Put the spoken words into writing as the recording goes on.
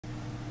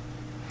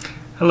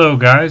Hello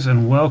guys,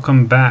 and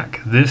welcome back.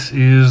 This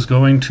is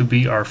going to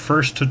be our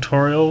first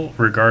tutorial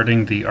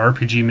regarding the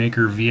RPG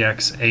Maker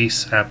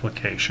RMVXAce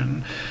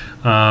application.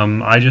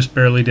 I just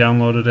barely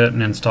downloaded it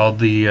and installed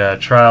the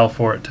trial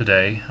for it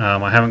today.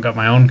 I haven't got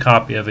my own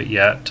copy of it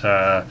yet,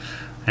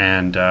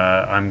 and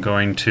I'm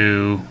going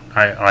to,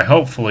 I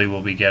hopefully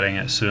will be getting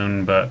it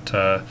soon, but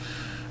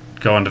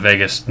going to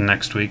Vegas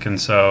next week, and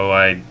so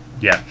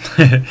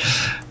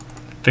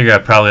figure I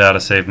probably ought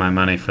to save my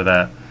money for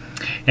that.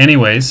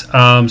 Anyways,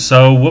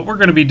 so what we're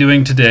going to be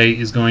doing today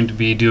is going to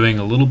be doing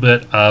a little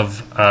bit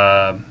of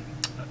a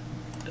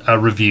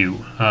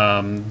review.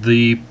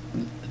 The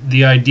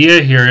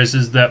idea here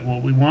is that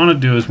what we want to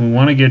do is we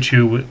want to get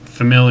you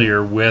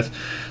familiar with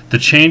the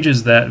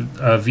changes that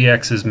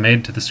VX has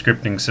made to the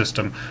scripting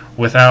system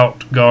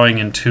without going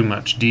in too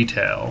much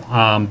detail,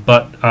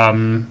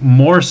 but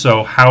more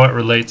so how it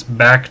relates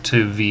back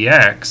to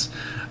VX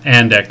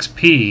and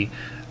XP,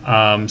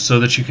 so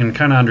that you can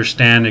kind of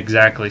understand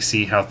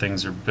see how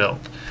things are built.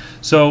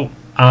 So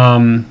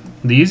the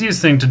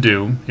easiest thing to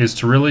do is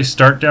to really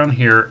start down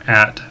here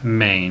at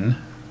main,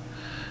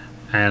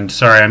 and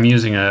sorry, I'm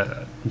using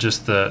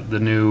just the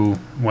new,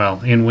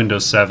 well, in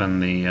Windows 7,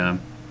 the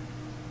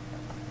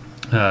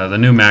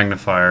new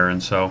magnifier,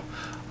 and so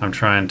I'm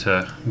trying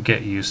to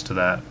get used to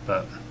that.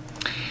 But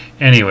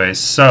anyways,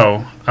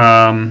 so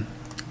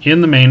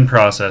in the main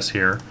process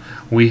here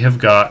we have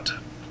got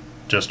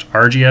just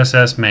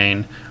RGSS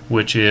main,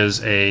 which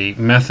is a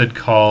method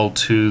call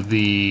to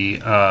the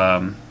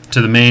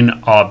main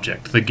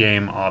object, the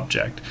game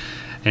object,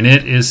 and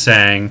it is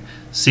saying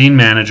scene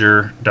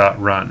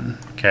manager.run.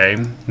 Okay,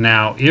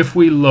 now if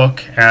we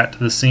look at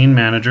the scene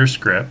manager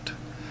script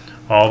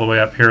all the way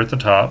up here at the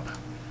top,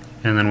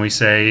 and then we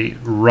say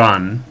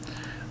run,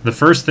 the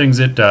first things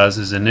it does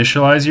is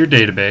initialize your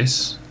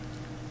database,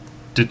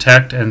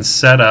 detect and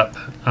set up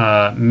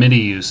MIDI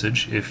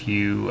usage if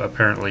you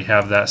apparently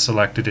have that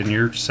selected in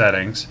your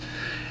settings,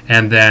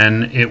 and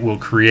then it will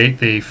create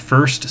the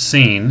first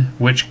scene,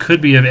 which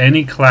could be of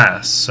any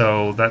class,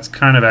 so that's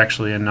kind of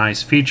actually a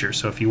nice feature.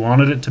 So if you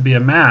wanted it to be a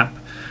map,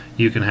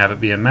 you can have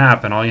it be a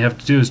map, and all you have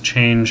to do is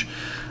change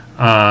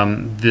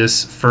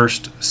this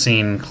first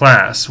scene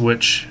class,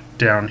 which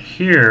down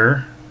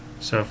here,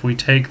 so if we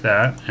take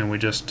that and we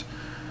just,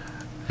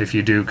 if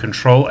you do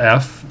Control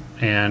F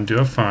and do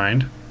a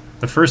find,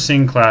 the first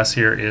scene class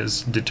here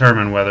is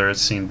determine whether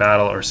it's scene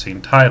battle or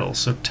scene title.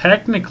 So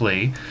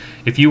technically,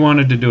 if you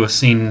wanted to do a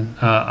scene,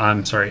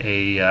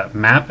 a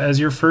map as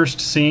your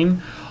first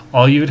scene,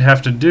 all you would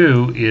have to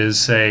do is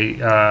say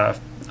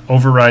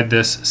override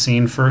this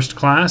scene first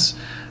class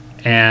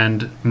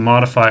and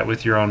modify it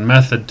with your own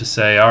method to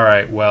say, all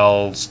right,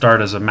 well,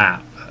 start as a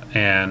map,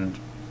 and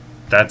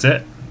that's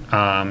it.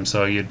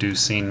 So you do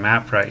scene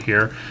map right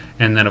here,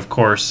 and then of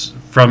course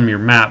from your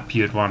map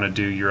you'd want to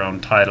do your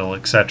own title,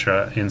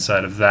 etc.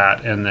 inside of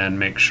that, and then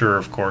make sure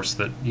of course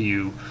that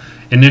you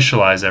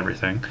initialize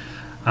everything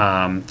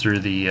through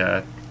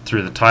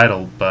the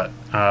title. But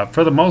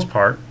for the most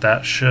part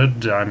that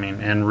should,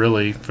 and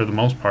really for the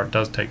most part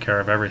does take care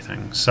of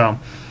everything. So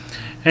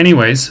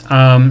anyways,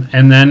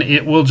 and then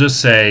it will just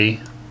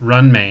say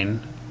run main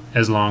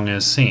as long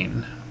as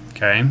scene.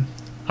 Okay,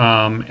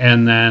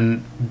 and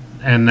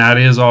that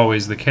is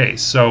always the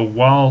case. So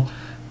while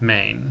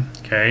main,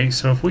 okay,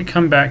 so if we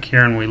come back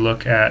here and we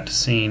look at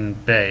scene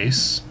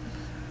base,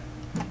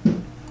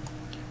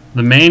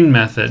 the main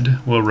method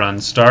will run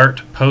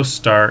start, post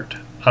start,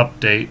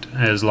 update,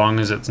 as long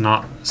as it's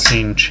not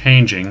scene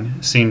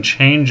changing. Scene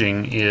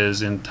changing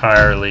is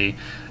entirely,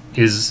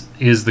 is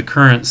the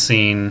current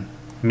scene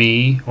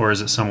me or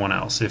is it someone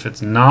else? If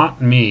it's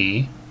not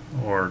me,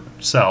 or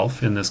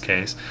self in this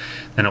case,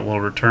 then it will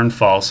return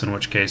false, in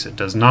which case it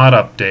does not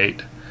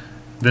update.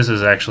 This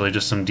is actually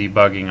just some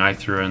debugging I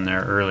threw in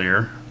there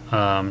earlier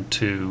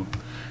to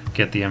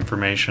get the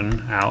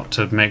information out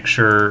to make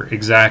sure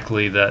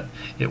exactly that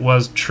it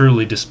was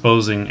truly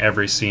disposing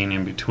every scene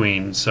in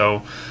between.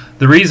 So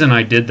the reason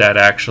I did that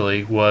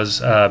actually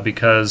was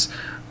because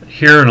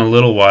here in a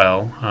little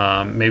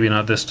while, maybe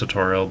not this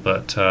tutorial,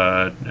 but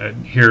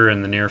here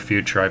in the near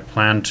future, I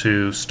plan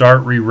to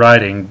start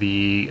rewriting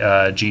the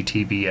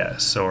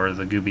GTBS, or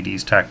the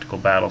GTBS Tactical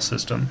Battle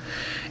System.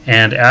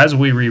 And as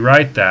we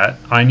rewrite that,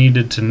 I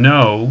needed to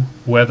know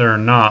whether or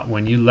not,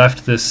 when you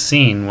left this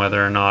scene,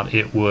 whether or not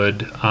it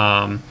would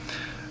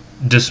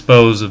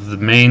dispose of the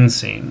main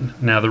scene.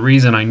 Now the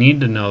reason I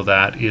need to know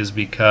that is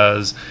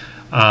because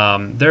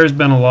there's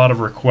been a lot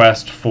of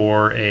requests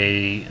for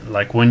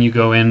like when you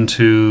go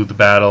into the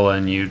battle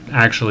and you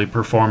actually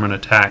perform an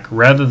attack,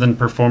 rather than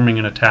performing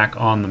an attack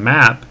on the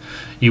map,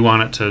 you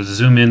want it to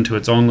zoom into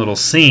its own little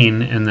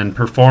scene and then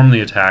perform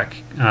the attack,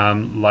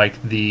 like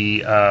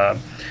the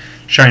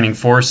Shining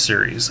Force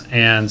series.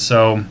 And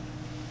so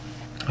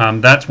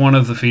That's one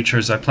of the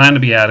features I plan to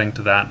be adding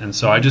to that, and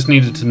so I just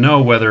needed to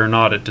know whether or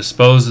not it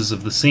disposes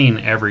of the scene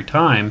every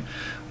time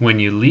when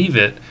you leave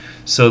it,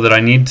 so that I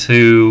need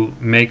to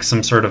make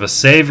some sort of a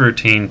save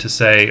routine to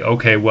say,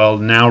 okay, well,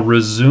 now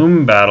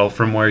resume battle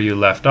from where you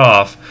left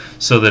off,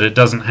 so that it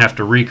doesn't have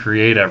to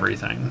recreate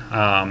everything.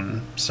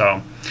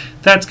 So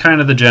that's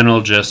kind of the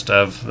general gist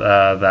of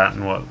that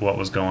and what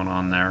was going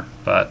on there.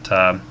 But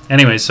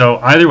anyway, so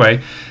either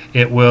way,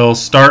 it will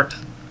start,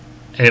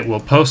 it will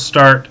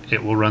post-start,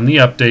 it will run the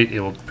update,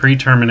 it will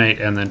pre-terminate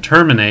and then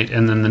terminate,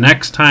 and then the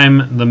next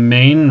time the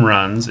main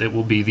runs, it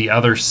will be the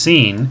other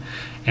scene,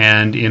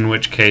 and in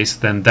which case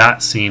then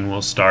that scene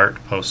will start,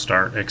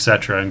 post-start,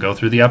 etc., and go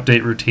through the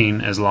update routine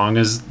as long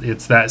as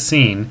it's that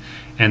scene,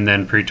 and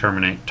then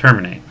pre-terminate,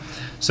 terminate.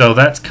 So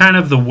that's kind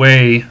of the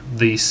way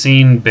the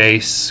scene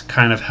base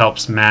kind of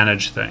helps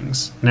manage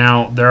things.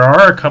 Now there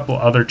are a couple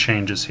other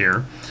changes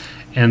here,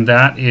 and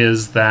that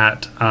is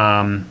that,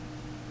 and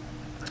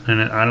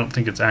I don't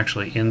think it's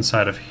actually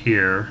inside of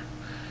here.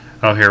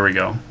 Oh, here we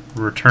go.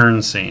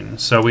 Return scene.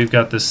 So we've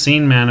got the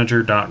scene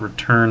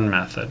manager.return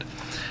method.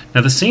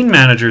 Now the scene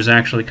manager is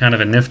actually kind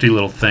of a nifty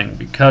little thing,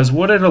 because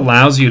what it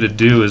allows you to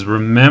do is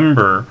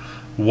remember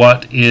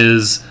what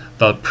is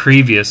the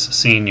previous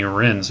scene you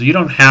were in. So you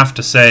don't have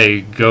to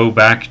say go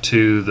back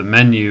to the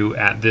menu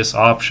at this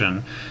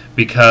option,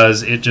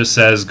 because it just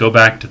says go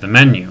back to the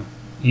menu.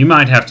 You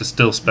might have to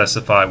still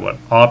specify what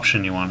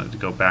option you wanted to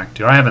go back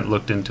to. I haven't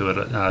looked into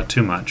it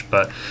too much,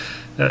 but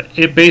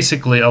it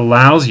basically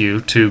allows you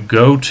to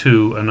go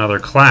to another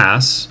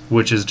class,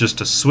 which is just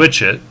to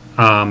switch it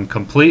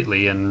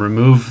completely and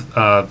remove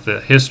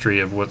the history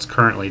of what's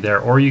currently there.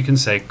 Or you can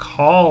say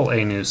call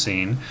a new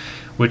scene,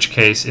 which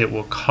case it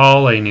will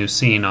call a new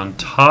scene on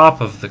top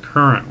of the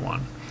current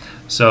one.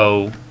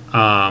 So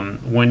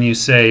when you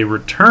say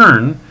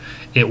return,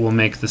 it will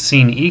make the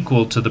scene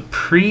equal to the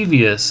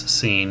previous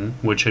scene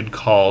which had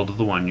called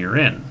the one you're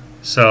in.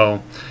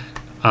 So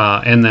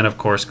and then of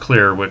course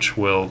clear, which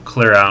will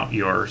clear out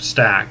your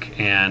stack,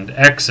 and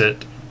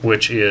exit,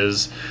 which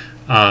is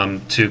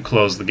to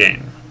close the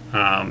game.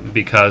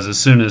 Because as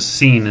soon as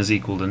scene is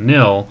equal to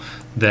nil,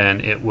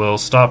 then it will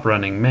stop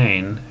running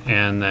main,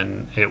 and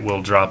then it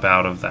will drop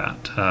out of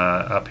that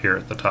up here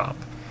at the top.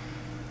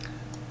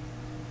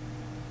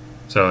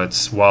 So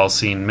it's while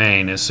scene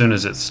main. As soon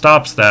as it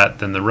stops that,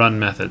 then the run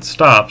method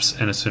stops,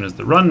 and as soon as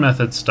the run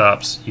method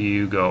stops,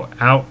 you go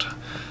out,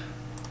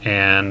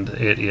 and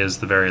it is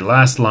the very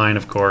last line,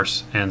 of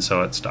course, and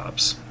so it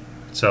stops.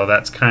 So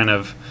that's kind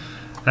of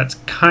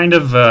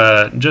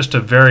just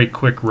a very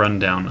quick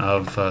rundown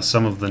of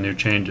some of the new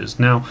changes.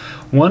 Now,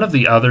 one of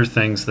the other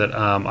things that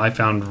I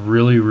found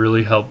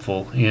really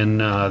helpful in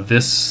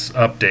this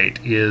update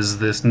is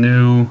this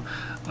new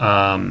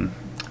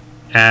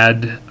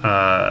add,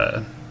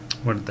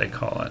 what did they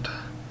call it?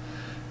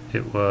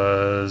 It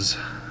was,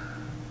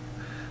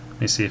 let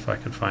me see if I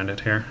could find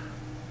it here.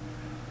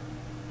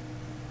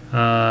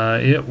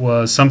 It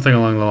was something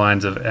along the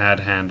lines of add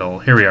handle.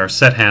 Here we are,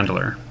 set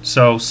handler.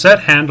 So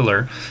set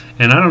handler,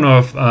 and I don't know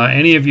if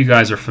any of you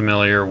guys are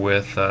familiar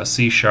with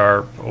C#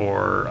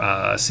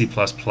 or C++,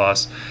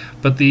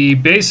 but the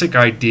basic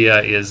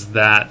idea is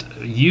that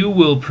you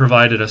will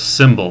provide it a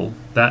symbol.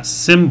 That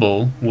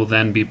symbol will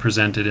then be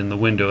presented in the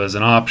window as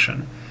an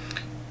option.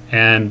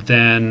 And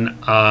then,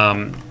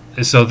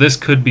 so this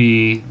could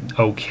be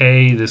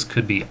OK, this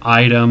could be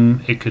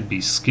item, it could be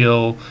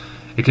skill,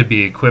 it could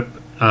be equip,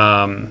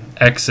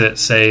 exit,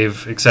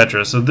 save,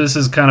 etc. So this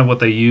is kind of what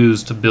they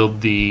use to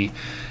build the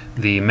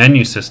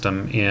menu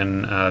system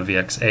in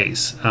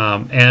VXAce.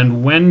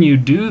 And when you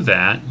do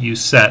that, you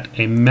set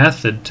a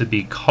method to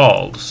be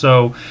called.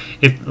 So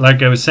if,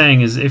 like I was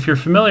saying, is if you're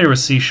familiar with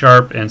C#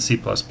 and C++,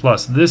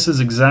 this is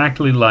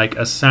exactly like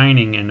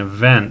assigning an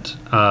event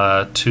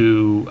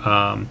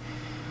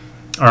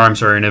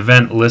an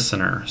event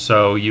listener.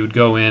 So you would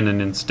go in,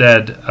 and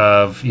instead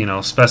of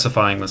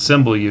specifying the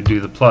symbol, you'd do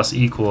the plus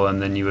equal,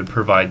 and then you would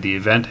provide the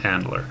event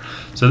handler.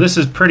 So this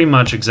is pretty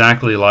much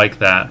exactly like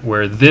that,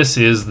 where this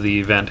is the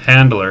event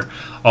handler,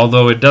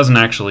 although it doesn't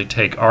actually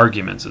take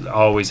arguments. It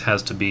always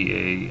has to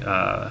be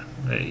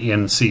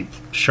in C#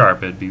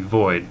 it'd be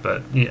void,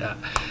 but yeah.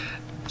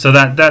 So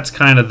that's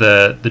kind of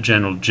the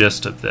general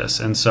gist of this,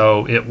 and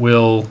so it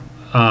will.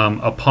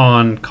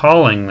 Upon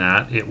calling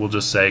that, it will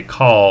just say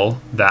call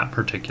that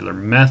particular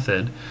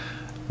method,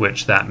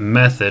 which that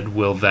method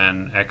will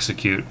then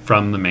execute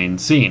from the main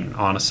scene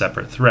on a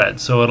separate thread.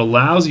 So it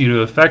allows you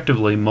to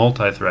effectively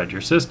multi-thread your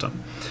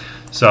system.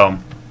 So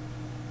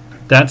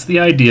that's the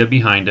idea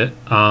behind it,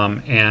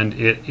 and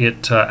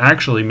it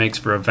actually makes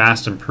for a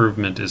vast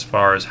improvement as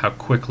far as how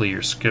quickly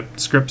your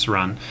scripts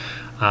run,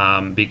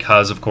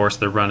 because of course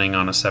they're running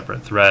on a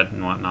separate thread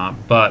and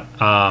whatnot. But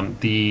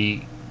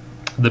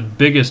the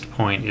biggest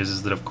point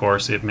is that, of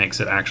course, it makes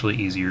it actually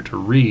easier to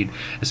read,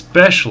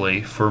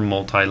 especially for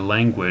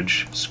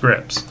multi-language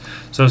scripts.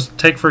 So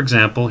take, for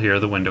example, here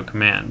the window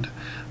command.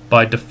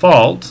 By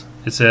default,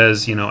 it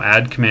says,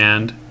 add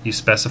command, you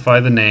specify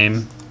the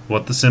name,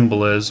 what the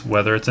symbol is,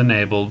 whether it's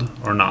enabled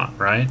or not,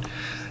 right?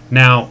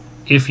 Now,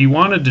 if you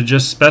wanted to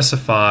just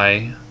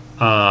specify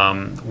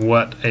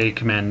what a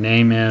command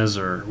name is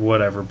or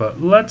whatever,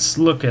 but let's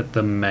look at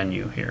the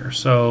menu here.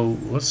 So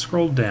let's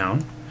scroll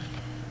down,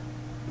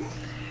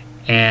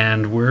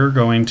 and we're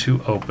going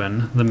to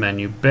open the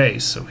menu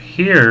base. So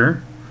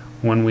here,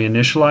 when we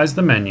initialize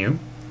the menu,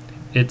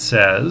 it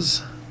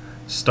says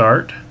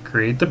start,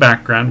 create the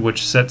background,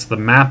 which sets the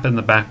map in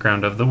the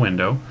background of the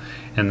window,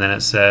 and then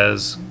it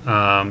says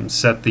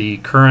set the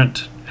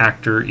current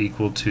actor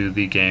equal to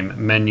the game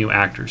menu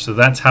actor. So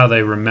that's how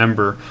they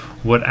remember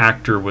what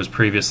actor was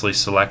previously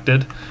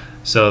selected.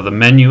 So the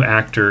menu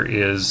actor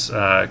is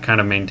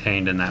kind of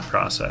maintained in that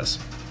process.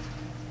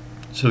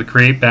 So the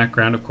create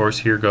background, of course,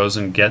 here goes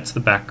and gets the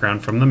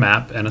background from the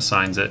map and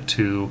assigns it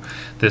to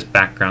this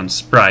background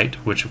sprite,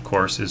 which of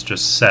course is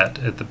just set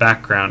at the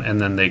background,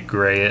 and then they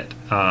gray it,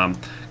 kind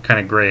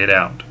of gray it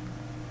out.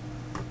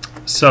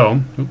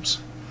 So, oops.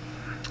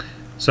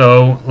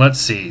 So let's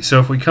see. So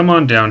if we come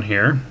on down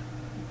here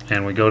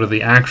and we go to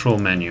the actual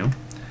menu,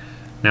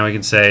 now we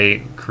can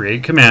say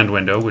create command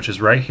window, which is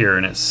right here,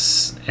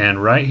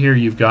 and right here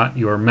you've got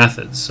your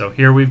methods. So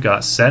here we've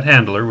got set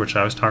handler, which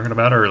I was talking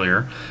about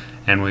earlier,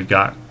 and we've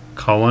got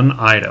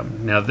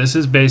 :item. Now this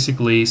is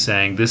basically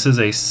saying this is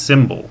a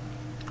symbol,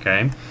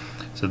 okay?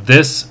 So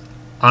this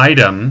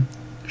item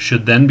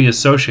should then be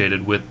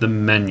associated with the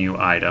menu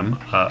item,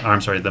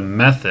 the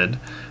method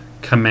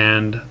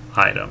command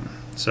item.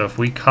 So if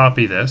we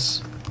copy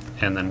this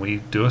and then we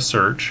do a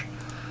search,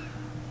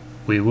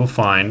 we will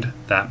find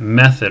that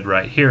method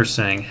right here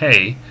saying,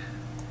 hey,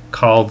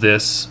 call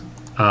this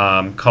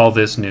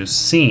new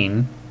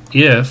scene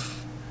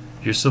if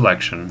your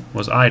selection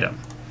was item.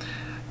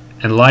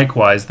 And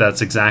likewise,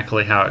 that's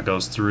exactly how it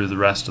goes through the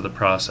rest of the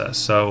process.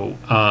 So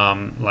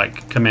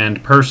like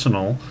command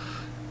personal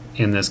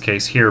in this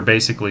case here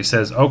basically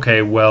says,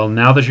 okay, well,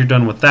 now that you're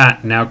done with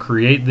that, now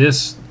create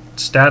this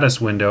status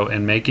window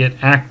and make it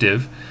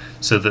active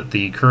so that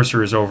the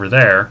cursor is over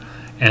there,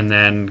 and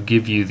then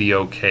give you the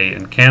OK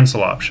and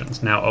cancel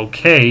options. Now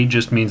OK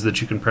just means that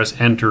you can press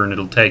enter and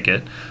it'll take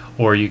it,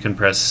 or you can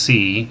press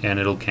C and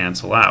it'll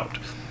cancel out.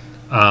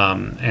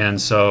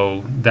 And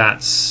so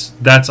that's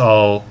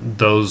all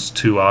those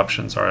two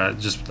options are. It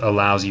just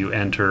allows you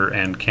enter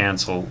and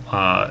cancel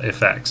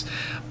effects.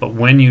 But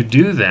when you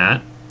do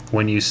that,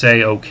 when you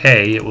say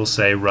OK, it will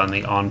say run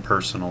the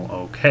onPersonal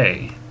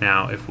OK.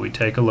 Now if we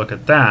take a look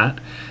at that,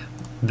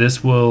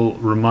 this will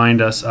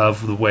remind us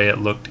of the way it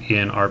looked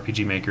in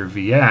RPG Maker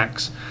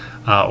VX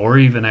or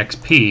even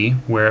XP,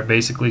 where it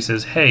basically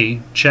says,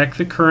 hey, check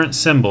the current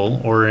symbol,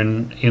 or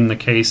in the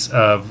case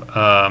of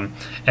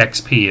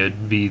XP,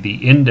 it'd be the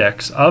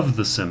index of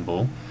the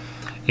symbol,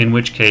 in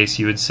which case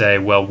you would say,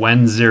 well,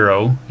 when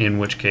 0, in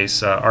which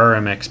case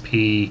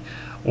RMXP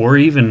or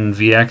even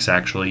VX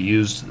actually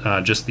used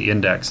just the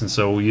index, and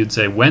so you'd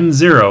say when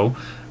 0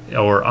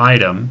 or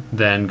item,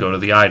 then go to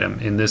the item.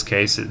 In this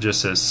case it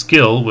just says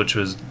skill, which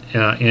was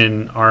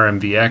in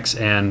RMVX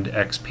and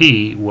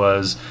XP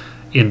was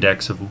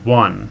index of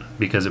 1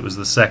 because it was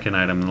the second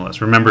item in the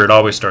list. Remember, it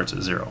always starts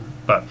at 0.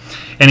 But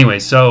anyway,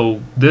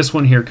 so this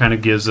one here kind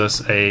of gives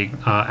us a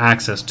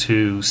access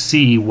to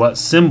see what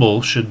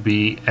symbol should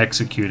be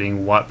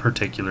executing what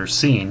particular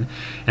scene,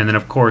 and then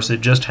of course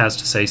it just has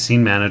to say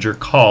scene manager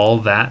call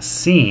that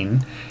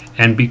scene,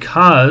 and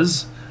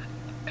because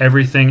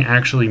everything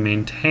actually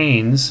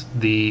maintains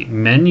the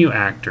menu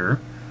actor,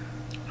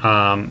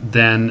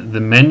 then the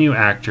menu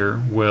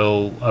actor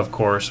will of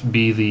course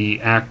be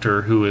the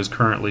actor who is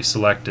currently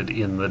selected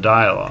in the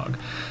dialogue.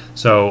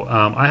 So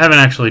I haven't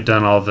actually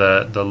done all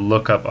the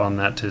lookup on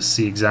that to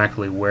see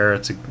exactly where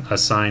it's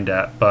assigned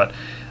at, but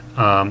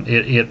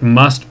it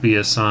must be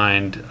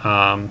assigned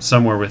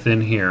somewhere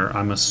within here.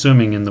 I'm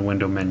assuming in the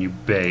window menu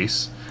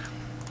base,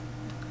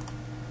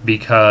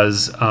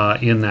 because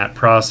in that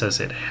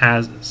process it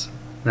has.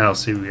 Now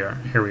see,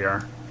 here we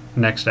are,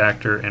 next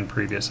actor and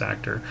previous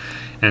actor,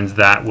 and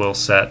that will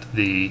set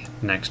the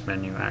next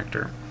menu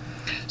actor.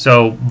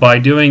 So by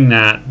doing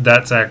that,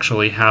 that's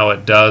actually how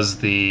it does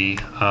the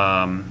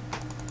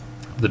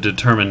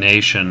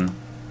determination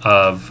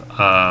of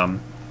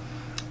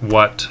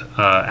what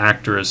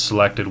actor is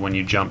selected when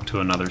you jump to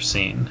another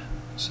scene.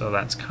 So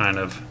that's kind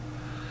of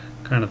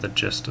the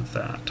gist of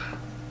that.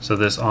 So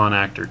this on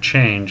actor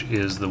change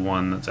is the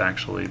one that's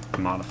actually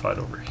modified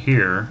over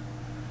here.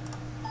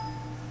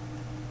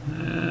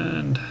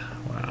 And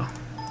wow.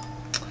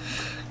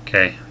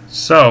 Okay,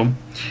 so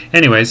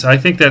anyways, I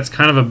think that's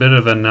kind of a bit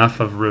of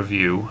enough of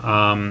review.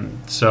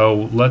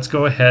 So let's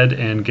go ahead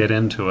and get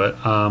into it.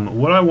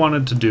 What I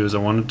wanted to do is I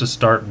wanted to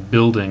start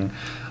building,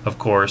 of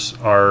course,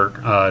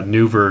 our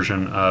new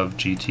version of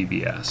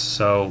GTBS.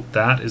 So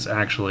that is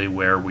actually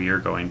where we are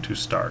going to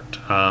start.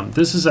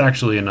 This is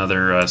actually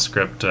another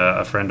script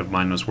a friend of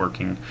mine was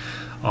working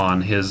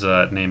on. His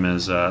name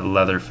is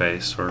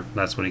Leatherface, or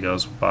that's what he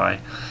goes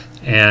by.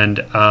 And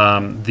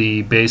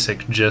the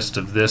basic gist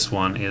of this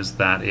one is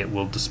that it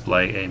will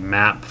display a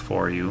map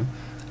for you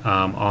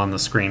on the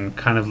screen,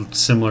 kind of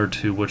similar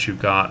to what you've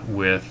got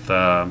with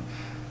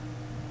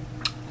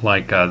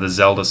like the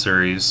Zelda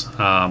series,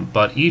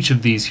 but each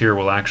of these here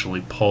will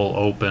actually pull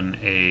open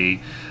a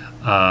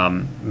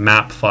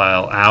map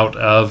file out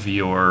of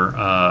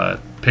your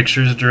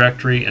pictures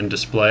directory and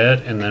display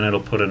it, and then it'll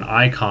put an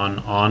icon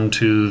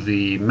onto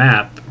the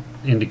map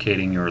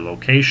indicating your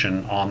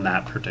location on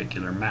that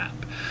particular map.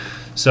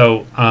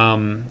 So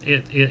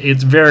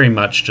it's very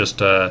much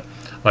just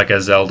like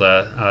a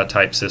Zelda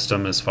type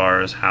system as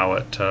far as how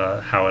it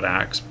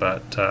acts.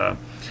 But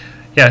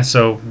yeah,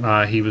 so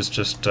he was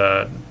just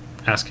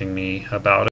asking me about it.